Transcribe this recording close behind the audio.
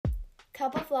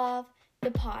Cup of Love,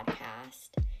 the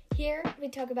podcast. Here we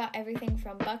talk about everything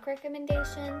from book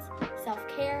recommendations,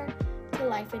 self-care, to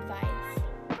life advice.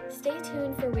 Stay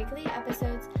tuned for weekly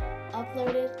episodes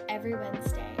uploaded every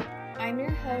Wednesday. I'm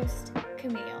your host,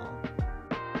 Camille.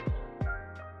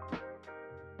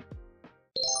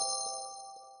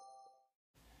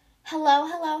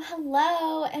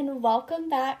 Hello, and welcome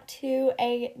back to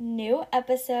a new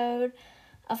episode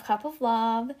of Cup of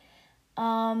Love.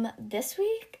 This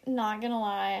week, not gonna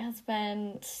lie, has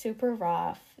been super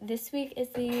rough. This week is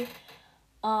the,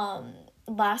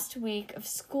 last week of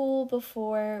school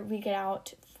before we get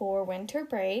out for winter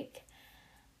break,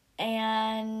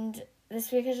 and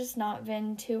this week has just not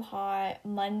been too hot.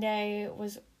 Monday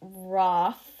was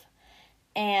rough,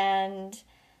 and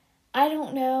I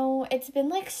don't know, it's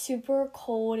been super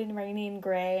cold and rainy and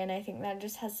gray, and I think that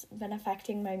just has been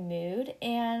affecting my mood,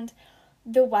 and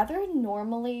the weather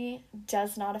normally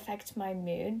does not affect my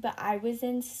mood, but I was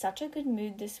in such a good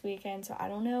mood this weekend, so I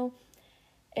don't know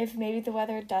if maybe the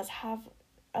weather does have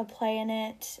a play in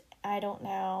it. I don't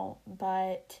know,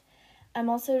 but I'm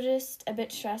also just a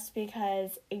bit stressed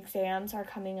because exams are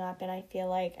coming up, and I feel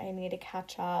like I need to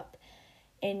catch up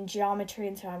in geometry,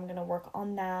 and so I'm going to work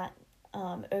on that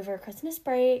over Christmas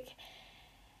break.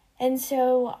 And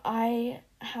so I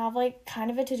have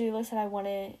kind of a to-do list that I want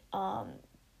to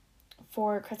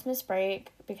for Christmas break,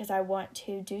 because I want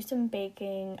to do some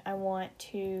baking. I want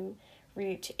to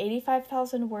reach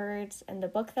 85,000 words in the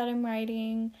book that I'm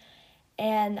writing,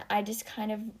 and I just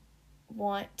kind of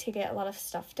want to get a lot of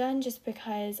stuff done just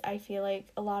because I feel like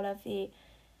a lot of the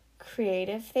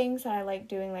creative things that I like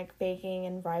doing, like baking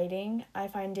and writing, I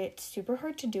find it super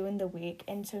hard to do in the week,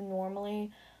 and so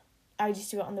normally I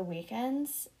just do it on the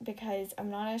weekends because I'm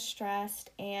not as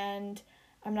stressed and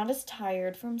I'm not as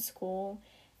tired from school.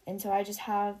 And so I just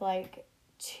have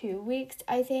 2 weeks,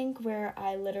 I think, where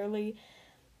I literally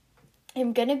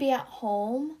am going to be at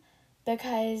home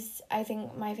because I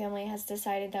think my family has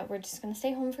decided that we're just going to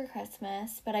stay home for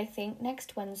Christmas. But I think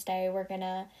next Wednesday we're going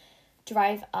to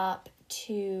drive up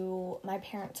to my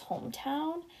parents'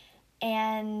 hometown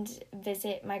and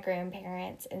visit my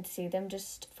grandparents and see them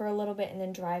just for a little bit and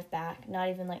then drive back, not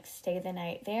even stay the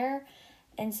night there.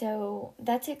 And so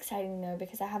that's exciting though,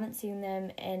 because I haven't seen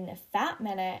them in a fat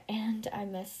minute and I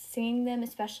miss seeing them,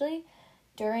 especially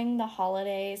during the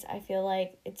holidays. I feel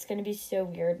like it's going to be so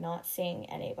weird not seeing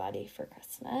anybody for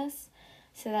Christmas.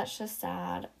 So that's just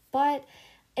sad. But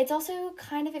it's also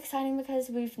kind of exciting because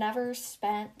we've never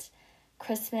spent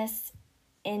Christmas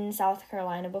in South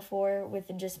Carolina before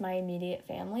with just my immediate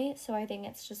family. So I think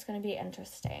it's just going to be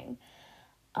interesting.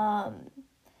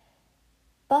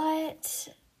 But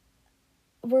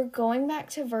we're going back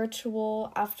to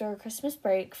virtual after Christmas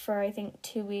break for, I think,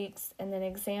 2 weeks, and then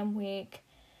exam week.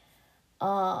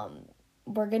 We're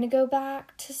going to go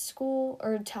back to school,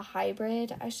 or to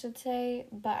hybrid, I should say,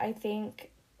 but I think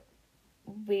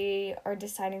we are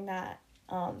deciding that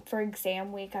for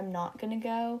exam week, I'm not going to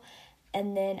go,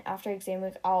 and then after exam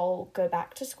week, I'll go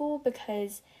back to school,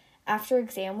 because after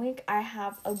exam week, I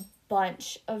have a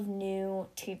bunch of new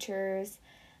teachers,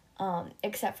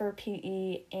 except for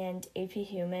PE and AP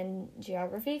Human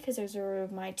Geography, because those are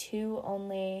my two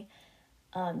only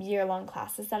year-long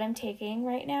classes that I'm taking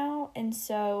right now. And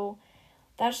so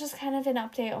that's just kind of an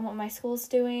update on what my school's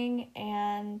doing,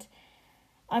 and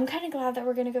I'm kind of glad that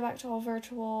we're going to go back to all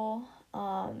virtual,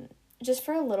 just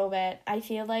for a little bit. I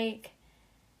feel like,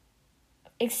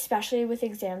 especially with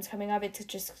exams coming up, it's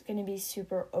just going to be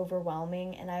super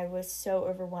overwhelming, and I was so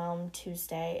overwhelmed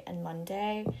Tuesday and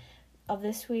Monday of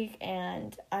this week,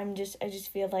 and I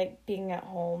just feel like being at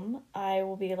home, I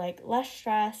will be less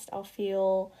stressed. I'll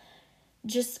feel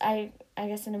just I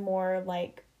guess in a more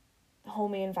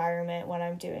homey environment when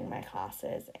I'm doing my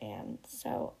classes, and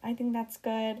so I think that's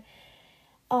good.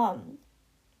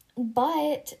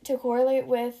 But to correlate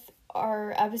with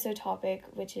our episode topic,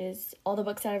 which is all the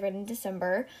books that I've read in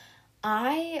December,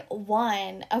 I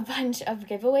won a bunch of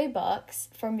giveaway books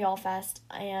from Y'all Fest,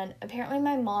 and apparently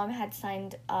my mom had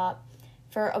signed up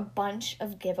for a bunch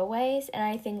of giveaways, and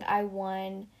I think I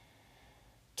won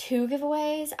 2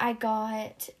 giveaways. I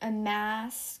got a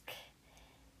mask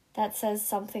that says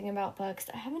something about books.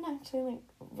 I haven't actually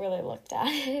really looked at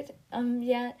it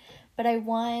yet, but I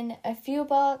won a few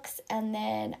books, and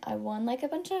then I won a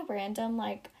bunch of random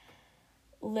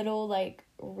little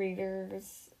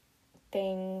readers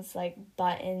things,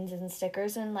 buttons and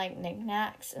stickers and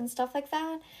knickknacks and stuff like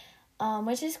that,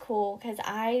 which is cool because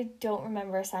I don't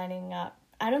remember signing up.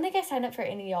 I don't think I signed up for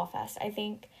any Y'all Fest. I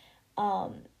think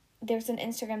there's an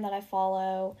Instagram that I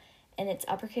follow, and it's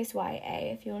uppercase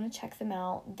YA. If you want to check them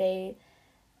out, they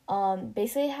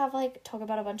basically have, like, talk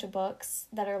about a bunch of books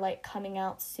that are, like, coming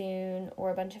out soon, or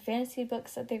a bunch of fantasy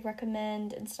books that they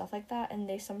recommend and stuff like that, and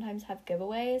they sometimes have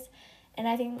giveaways, and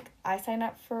I think I signed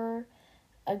up for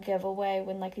a giveaway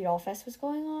when, like, Y'all Fest was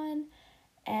going on,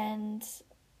 and,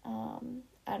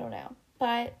 I don't know,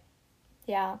 but,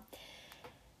 yeah.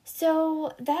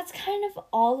 So that's kind of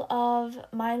all of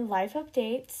my life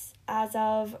updates as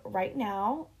of right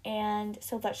now. And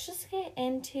so let's just get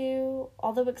into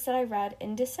all the books that I read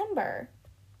in December.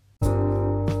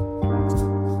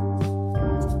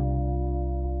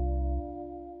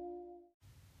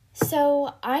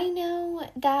 So I know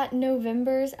that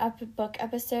November's book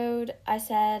episode, I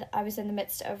said I was in the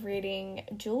midst of reading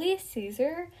Julius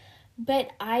Caesar,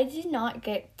 but I did not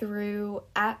get through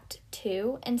Act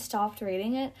 2 and stopped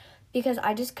reading it because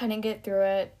I just couldn't get through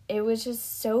it. It was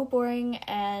just so boring,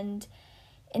 and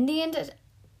in the end,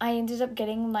 I ended up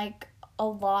getting, like, a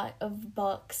lot of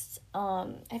books,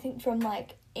 I think from,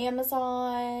 like,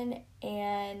 Amazon,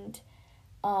 and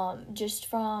just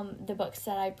from the books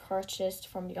that I purchased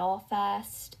from Y'all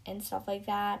Fest and stuff like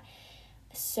that.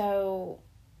 So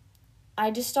I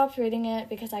just stopped reading it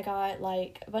because I got,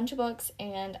 like, a bunch of books,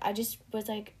 and I just was,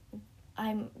 like,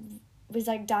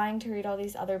 dying to read all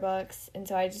these other books, and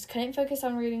so I just couldn't focus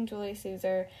on reading Julius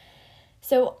Caesar.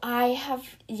 So I have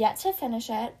yet to finish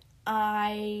it.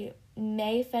 I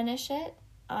may finish it.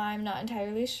 I'm not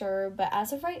entirely sure, but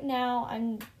as of right now,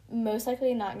 I'm most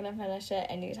likely not going to finish it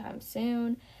anytime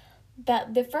soon.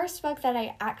 But the first book that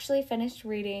I actually finished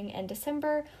reading in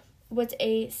December was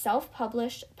a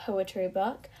self-published poetry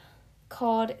book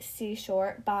called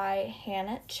Seashore by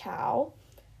Hannah Chow.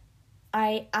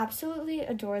 I absolutely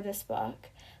adore this book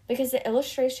because the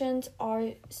illustrations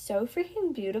are so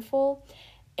freaking beautiful,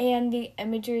 and the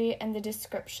imagery and the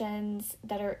descriptions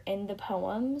that are in the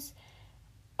poems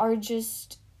are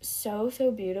just so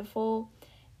beautiful,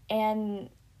 and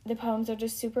the poems are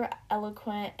just super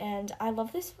eloquent, and I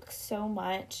love this book so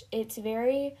much. It's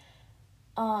very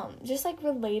just, like,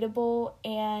 relatable,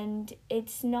 and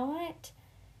it's not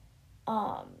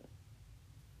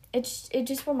it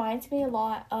just reminds me a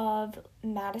lot of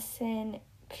Madison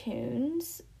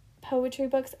Kuhn's poetry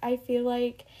books, I feel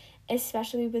like,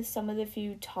 especially with some of the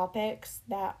few topics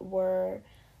that were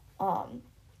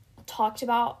talked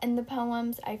about in the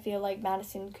poems. I feel like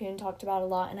Madison Kuhn talked about a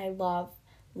lot, and I love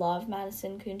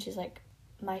Madison Kuhn. She's, like,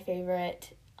 my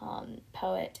favorite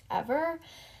poet ever.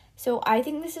 So I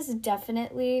think this is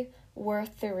definitely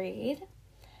worth the read.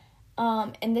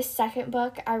 And the second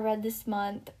book I read this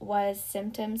month was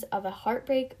Symptoms of a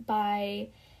Heartbreak by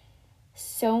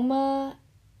Soma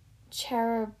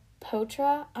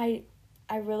Charaipotra. I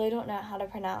really don't know how to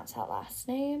pronounce that last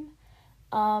name.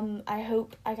 I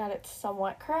hope I got it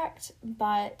somewhat correct,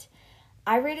 but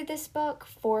I rated this book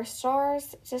 4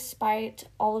 stars despite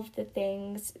all of the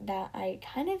things that I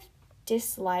kind of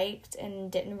disliked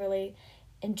and didn't really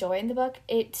enjoy in the book.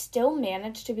 It still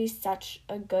managed to be such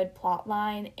a good plot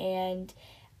line, and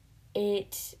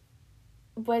it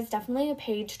was definitely a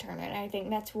page turner, and I think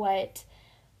that's what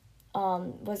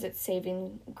was its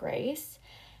saving grace.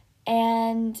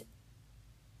 And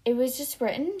it was just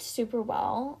written super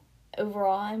well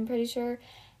overall, I'm pretty sure.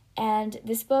 And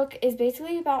this book is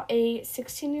basically about a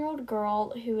 16-year-old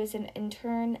girl who is an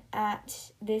intern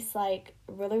at this, like,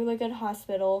 really good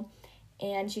hospital,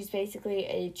 and she's basically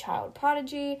a child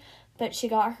prodigy, but she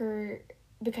got her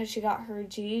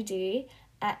GED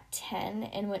at 10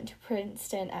 and went to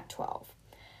Princeton at 12.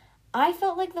 I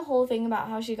felt like the whole thing about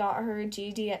how she got her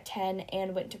GED at 10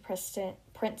 and went to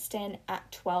Princeton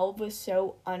at 12 was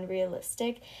so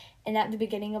unrealistic, and at the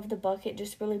beginning of the book, it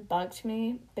just really bugged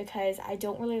me because I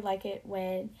don't really like it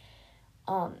when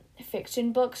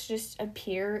fiction books just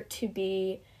appear to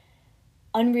be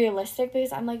unrealistic,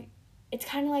 because I'm like, it's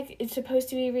kind of like it's supposed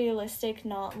to be realistic,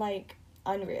 not, like,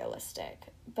 unrealistic.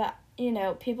 But, you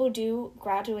know, people do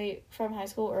graduate from high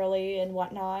school early and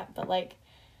whatnot, but, like,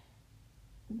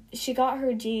 she got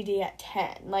her GED at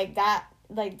 10. Like,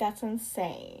 that's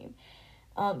insane.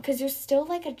 Because you're still,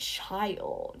 like, a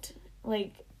child.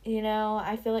 Like, you know,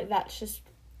 I feel like that's just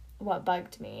what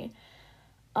bugged me.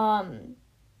 But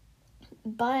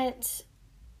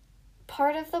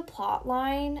part of the plot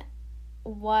line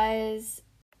was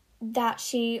that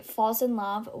she falls in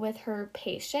love with her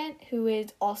patient, who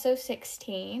is also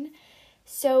 16.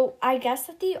 So I guess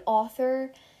that the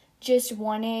author just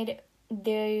wanted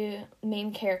the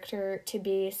main character to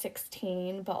be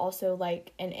 16, but also,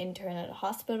 like, an intern at a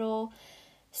hospital.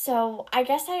 So I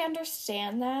guess I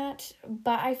understand that,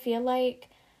 but I feel like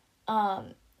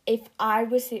if I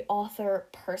was the author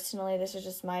personally, this is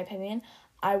just my opinion,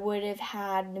 I would have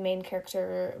had the main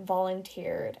character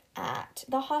volunteered at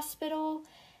the hospital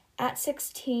at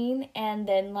 16 and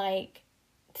then, like,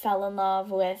 fell in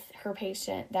love with her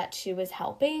patient that she was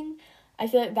helping. I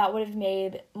feel like that would have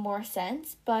made more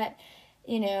sense, but,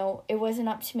 you know, it wasn't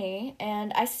up to me,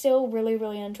 and I still really,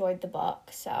 really enjoyed the book,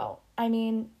 so, I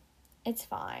mean, it's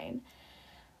fine.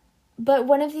 But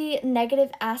one of the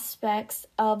negative aspects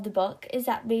of the book is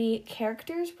that the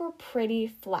characters were pretty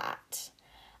flat.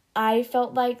 I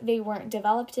felt like they weren't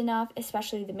developed enough,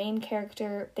 especially the main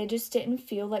character. They just didn't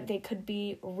feel like they could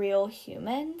be real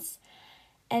humans.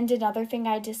 And another thing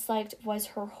I disliked was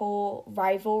her whole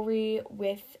rivalry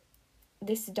with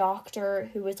this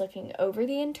doctor who was looking over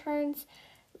the interns.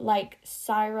 Like,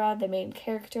 Syra, the main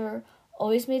character,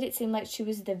 always made it seem like she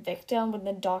was the victim when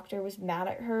the doctor was mad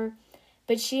at her.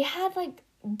 But she had, like,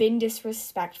 been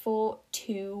disrespectful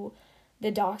to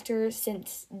the doctor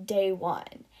since day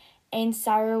one. And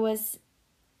Syra was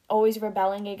always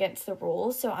rebelling against the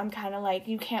rules. So I'm kind of like,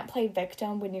 you can't play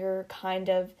victim when you're kind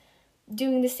of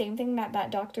doing the same thing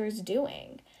that doctor is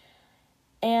doing.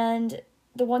 And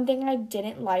the one thing I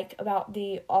didn't like about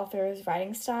the author's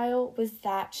writing style was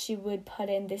that she would put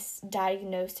in this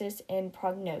diagnosis and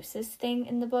prognosis thing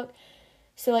in the book.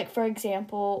 So, like, for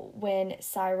example, when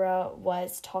Syra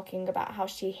was talking about how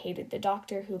she hated the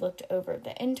doctor who looked over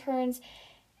the interns,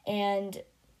 and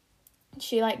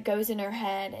she, like, goes in her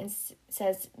head and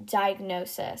says,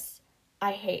 diagnosis,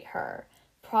 I hate her,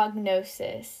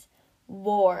 prognosis,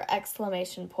 war,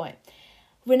 exclamation point.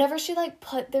 Whenever she, like,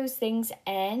 put those things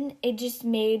in, it just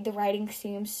made the writing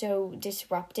seem so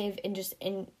disruptive and just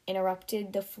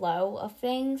interrupted the flow of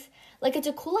things. Like, it's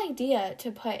a cool idea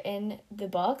to put in the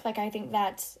book. Like, I think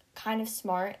that's kind of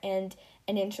smart and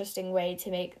an interesting way to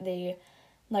make the,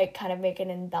 like, kind of make an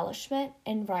embellishment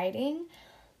in writing.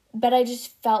 But I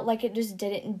just felt like it just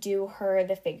didn't do her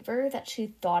the favor that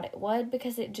she thought it would,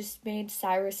 because it just made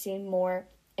Cyrus seem more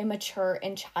immature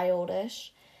and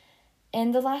childish.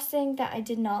 And the last thing that I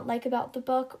did not like about the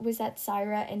book was that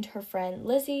Syra and her friend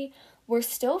Lizzie were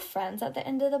still friends at the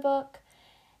end of the book.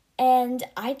 And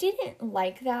I didn't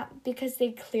like that because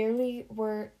they clearly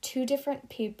were two different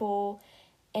people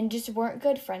and just weren't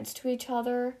good friends to each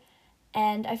other.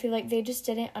 And I feel like they just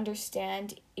didn't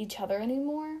understand each other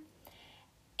anymore.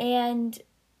 And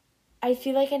I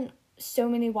feel like in so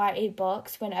many YA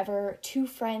books, whenever two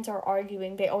friends are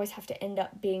arguing, they always have to end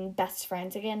up being best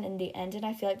friends again in the end. And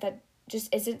I feel like that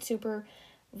just isn't super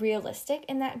realistic,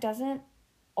 and that doesn't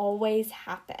always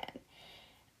happen.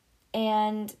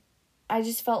 And I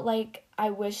just felt like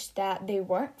I wish that they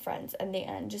weren't friends in the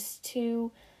end, just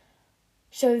to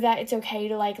show that it's okay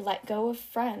to, like, let go of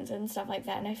friends and stuff like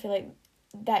that. And I feel like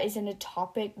that isn't a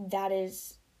topic that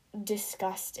is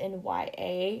discussed in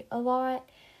YA a lot.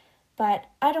 But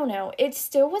I don't know, it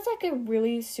still was like a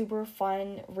really super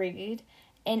fun read,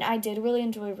 and I did really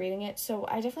enjoy reading it, so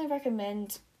I definitely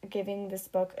recommend giving this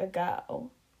book a go.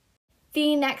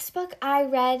 The next book I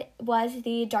read was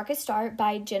The Darkest Star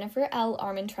by Jennifer L.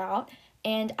 Armentrout,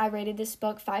 and I rated this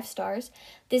book 5 stars.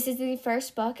 This is the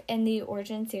first book in the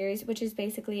Origin series, which is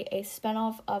basically a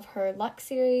spinoff of her Lux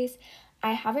series.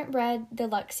 I haven't read the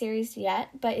Lux series yet,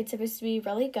 but it's supposed to be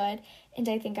really good, and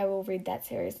I think I will read that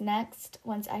series next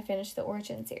once I finish the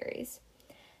Origin series.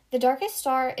 The Darkest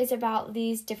Star is about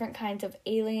these different kinds of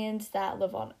aliens that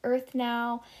live on Earth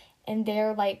now, and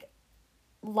they're, like,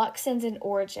 Luxans and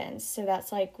Origins, so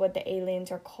that's, like, what the aliens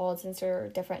are called, since there are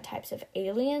different types of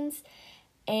aliens.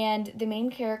 And the main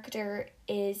character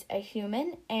is a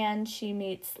human, and she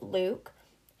meets Luke,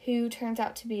 who turns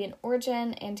out to be an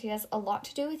Origin, and he has a lot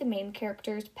to do with the main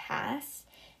character's past.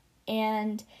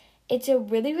 And it's a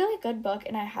really, really good book,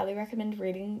 and I highly recommend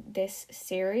reading this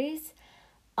series.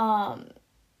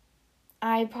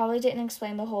 I probably didn't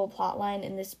explain the whole plot line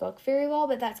in this book very well,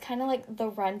 but that's kind of like the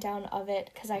rundown of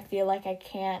it, because I feel like I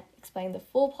can't explain the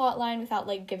full plot line without,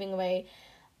 like, giving away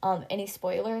any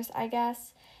spoilers, I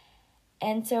guess.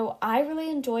 And so I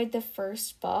really enjoyed the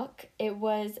first book.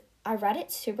 I read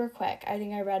it super quick. I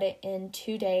think I read it in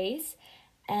 2 days,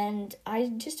 and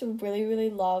I just really,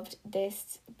 really loved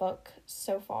this book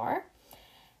so far.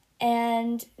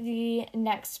 And the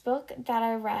next book that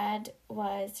I read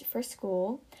was for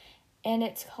school, and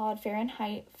it's called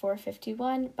Fahrenheit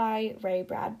 451 by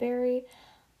Bradbury.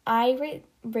 I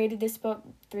rated this book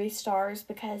 3 stars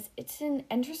because it's an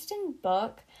interesting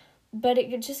book, but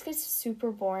it just gets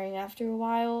super boring after a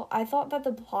while. I thought that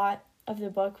the plot of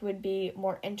the book would be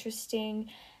more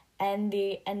interesting, and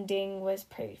the ending was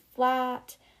pretty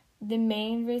flat. The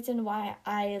main reason why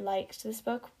I liked this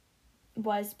book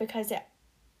was because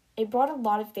it brought a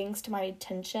lot of things to my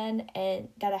attention and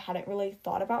that I hadn't really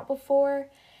thought about before.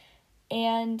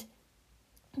 And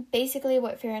basically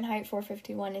what Fahrenheit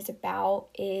 451 is about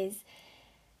is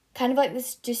kind of like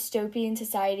this dystopian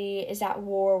society is at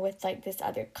war with like this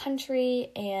other country,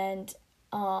 and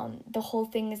the whole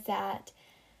thing is that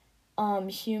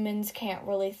humans can't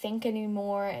really think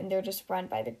anymore, and they're just run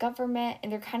by the government,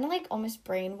 and they're kind of like almost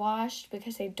brainwashed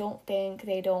because they don't think,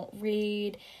 they don't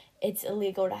read, it's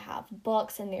illegal to have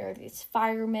books, and there are these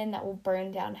firemen that will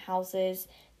burn down houses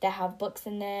that have books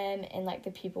in them, and like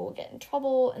the people will get in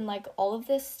trouble, and like all of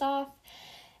this stuff.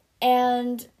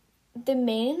 And the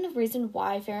main reason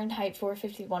why Fahrenheit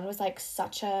 451 was like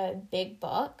such a big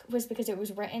book was because it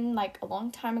was written like a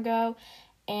long time ago,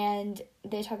 and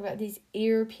they talk about these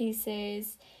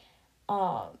earpieces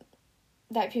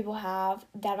that people have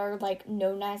that are like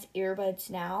known as earbuds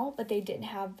now, but they didn't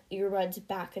have earbuds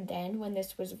back then when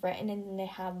this was written. And then they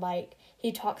had like,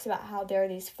 he talks about how there are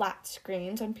these flat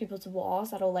screens on people's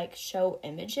walls that'll like show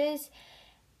images,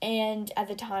 and at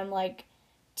the time like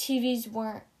TVs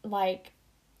weren't like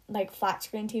flat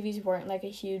screen TVs weren't like a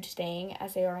huge thing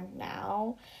as they are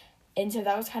now. And so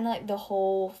that was kind of like the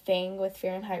whole thing with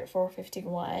Fahrenheit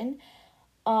 451.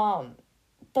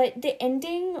 But the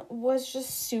ending was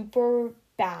just super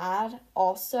bad.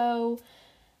 Also,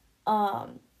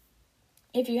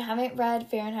 if you haven't read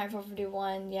Fahrenheit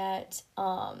 451 yet,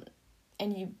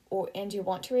 and you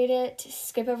want to read it,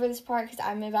 skip over this part because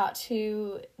I'm about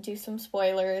to do some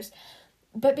spoilers.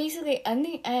 But basically, in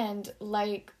the end,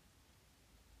 like,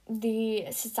 the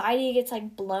society gets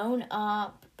like blown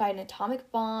up by an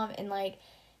atomic bomb, and like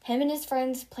him and his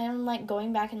friends plan on like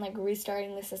going back and like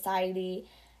restarting the society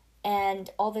and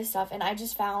all this stuff. And I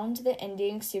just found the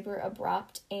ending super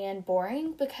abrupt and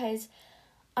boring, because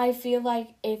I feel like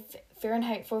if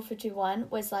Fahrenheit 451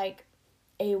 was like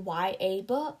a YA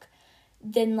book,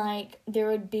 then like there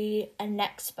would be a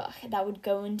next book that would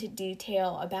go into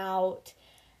detail about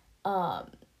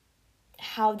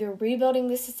how they're rebuilding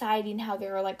the society, and how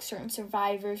there are like certain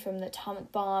survivors from the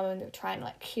atomic bomb, and they're trying to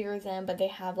like cure them, but they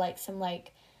have like some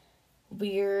like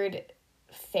weird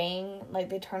thing, like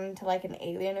they turn into like an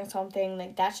alien or something.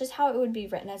 Like that's just how it would be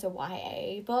written as a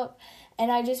YA book.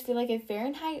 And I just feel like if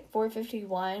Fahrenheit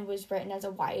 451 was written as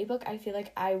a YA book, I feel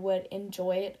like I would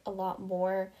enjoy it a lot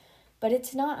more. But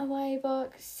it's not a YA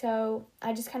book, so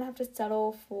I just kind of have to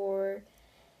settle for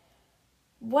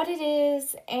what it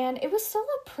is. And it was still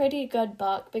a pretty good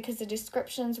book because the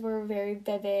descriptions were very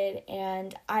vivid,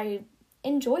 and I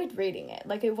enjoyed reading it.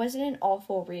 Like, it wasn't an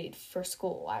awful read for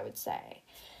school, I would say.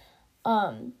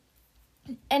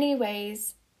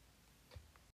 Anyways,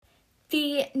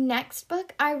 the next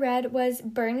book I read was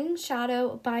Burning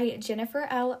Shadow by Jennifer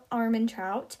L.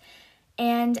 Armentrout,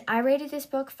 and I rated this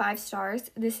book 5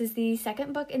 stars. This is the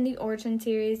second book in the Origin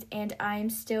series, and I'm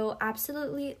still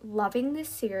absolutely loving this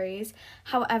series.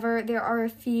 However, there are a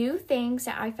few things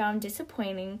that I found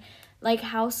disappointing, like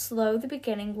how slow the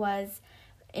beginning was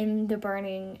in the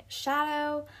Burning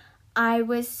Shadow. I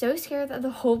was so scared that the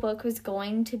whole book was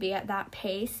going to be at that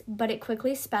pace, but it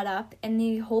quickly sped up, and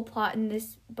the whole plot in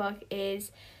this book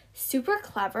is super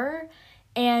clever,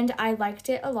 and I liked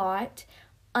it a lot.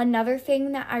 Another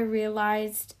thing that I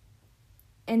realized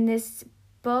in this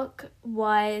book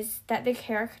was that the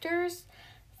characters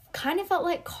kind of felt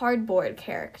like cardboard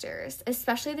characters,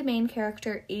 especially the main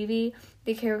character, Evie.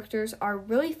 The characters are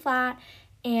really flat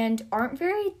and aren't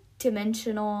very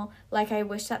dimensional like I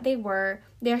wish that they were.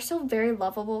 They are still very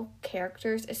lovable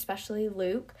characters, especially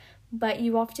Luke, but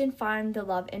you often find the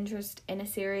love interest in a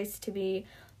series to be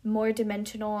more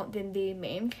dimensional than the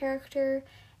main character,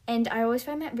 and I always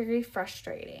find that very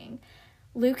frustrating.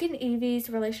 Luke and Evie's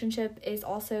relationship is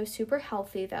also super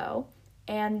healthy though,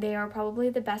 and they are probably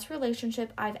the best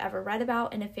relationship I've ever read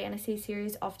about in a fantasy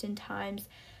series. Oftentimes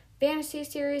fantasy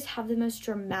series have the most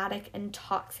dramatic and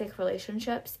toxic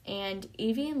relationships, and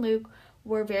Evie and Luke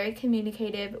were very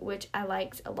communicative, which I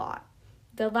liked a lot.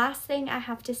 The last thing I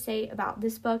have to say about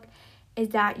this book is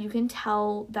that you can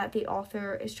tell that the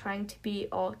author is trying to be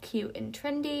all cute and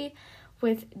trendy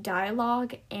with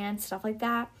dialogue and stuff like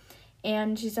that,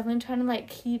 and she's definitely trying to like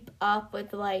keep up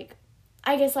with like,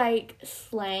 I guess, like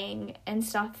slang and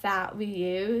stuff that we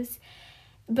use.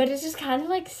 But it's just kind of,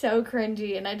 like, so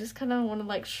cringy, and I just kind of want to,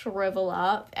 like, shrivel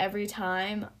up every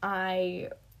time I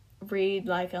read,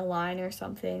 like, a line or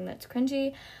something that's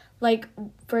cringy. Like,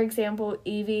 for example,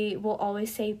 Evie will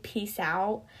always say peace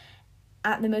out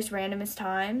at the most randomest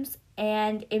times,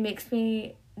 and it makes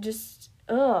me just,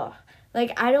 ugh.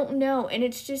 Like, I don't know, and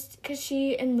it's just because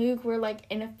she and Luke were, like,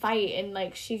 in a fight, and,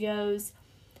 like, she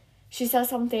says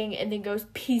something, and then goes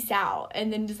peace out,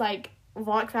 and then just, like,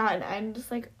 walks out, and I'm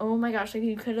just like, oh my gosh, like,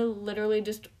 you could have literally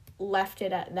just left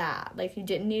it at that. Like, you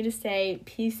didn't need to say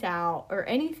peace out or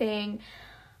anything.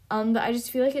 But I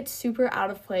just feel like it's super out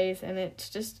of place, and it's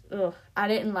just, I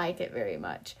didn't like it very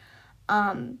much.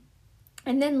 And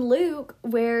then Luke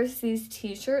wears these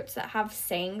t-shirts that have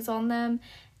sayings on them,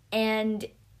 and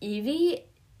Evie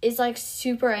is, like,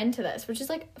 super into this, which is,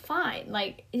 like, fine.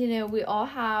 Like, you know, we all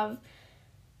have,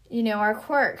 you know, our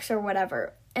quirks or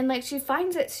whatever. And, like, she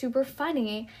finds it super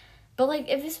funny. But, like,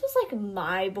 if this was, like,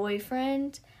 my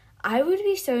boyfriend, I would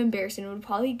be so embarrassed and would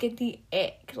probably get the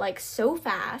ick, like, so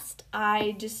fast.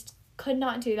 I just could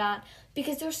not do that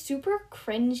because they're super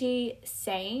cringy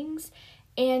sayings.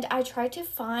 And I tried to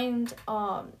find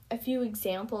a few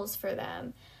examples for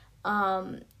them,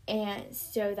 and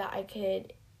so that I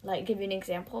could, like, give you an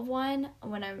example of one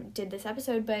when I did this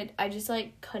episode, but I just,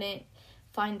 like, couldn't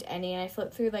find any, and I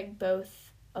flipped through, like,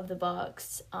 both of the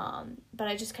books, but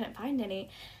I just couldn't find any,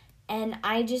 and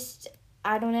I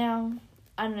don't know,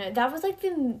 that was, like,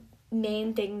 the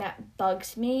main thing that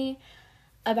bugs me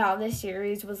about this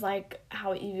series was, like,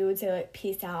 how Evie would say, like,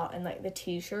 peace out and, like, the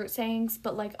t-shirt sayings,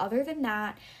 but, like, other than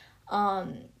that,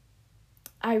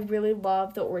 I really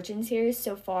love the Origin series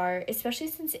so far, especially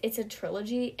since it's a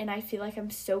trilogy, and I feel like I'm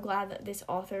so glad that this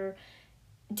author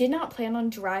did not plan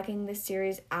on dragging this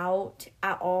series out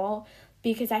at all,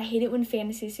 because I hate it when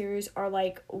fantasy series are,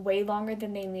 like, way longer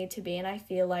than they need to be, and I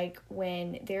feel like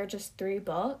when they're just 3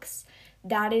 books,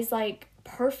 that is, like,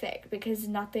 perfect, because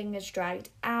nothing is dragged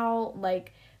out,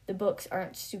 like, the books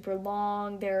aren't super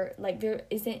long, there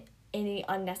isn't any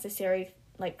unnecessary,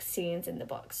 like, scenes in the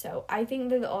book. So I think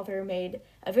that the author made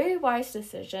a very wise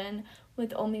decision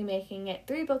with only making it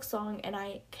 3 books long, and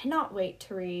I cannot wait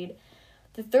to read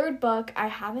the 3rd book. I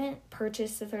haven't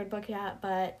purchased the 3rd book yet,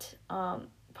 but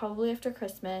probably after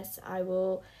Christmas I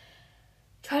will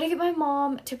try to get my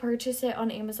mom to purchase it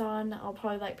on Amazon. I'll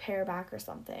probably, like, pay her back or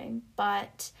something.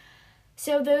 But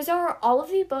so those are all of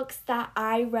the books that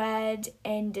I read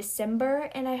in December,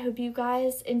 and I hope you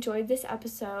guys enjoyed this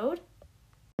episode.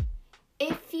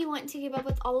 If you want to keep up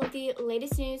with all of the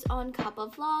latest news on Cup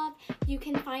of Love, you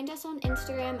can find us on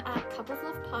Instagram at Cup of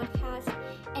Love Podcast.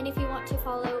 And if you want to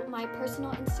follow my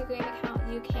personal Instagram account,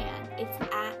 you can.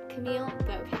 It's at Camille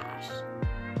Bocast.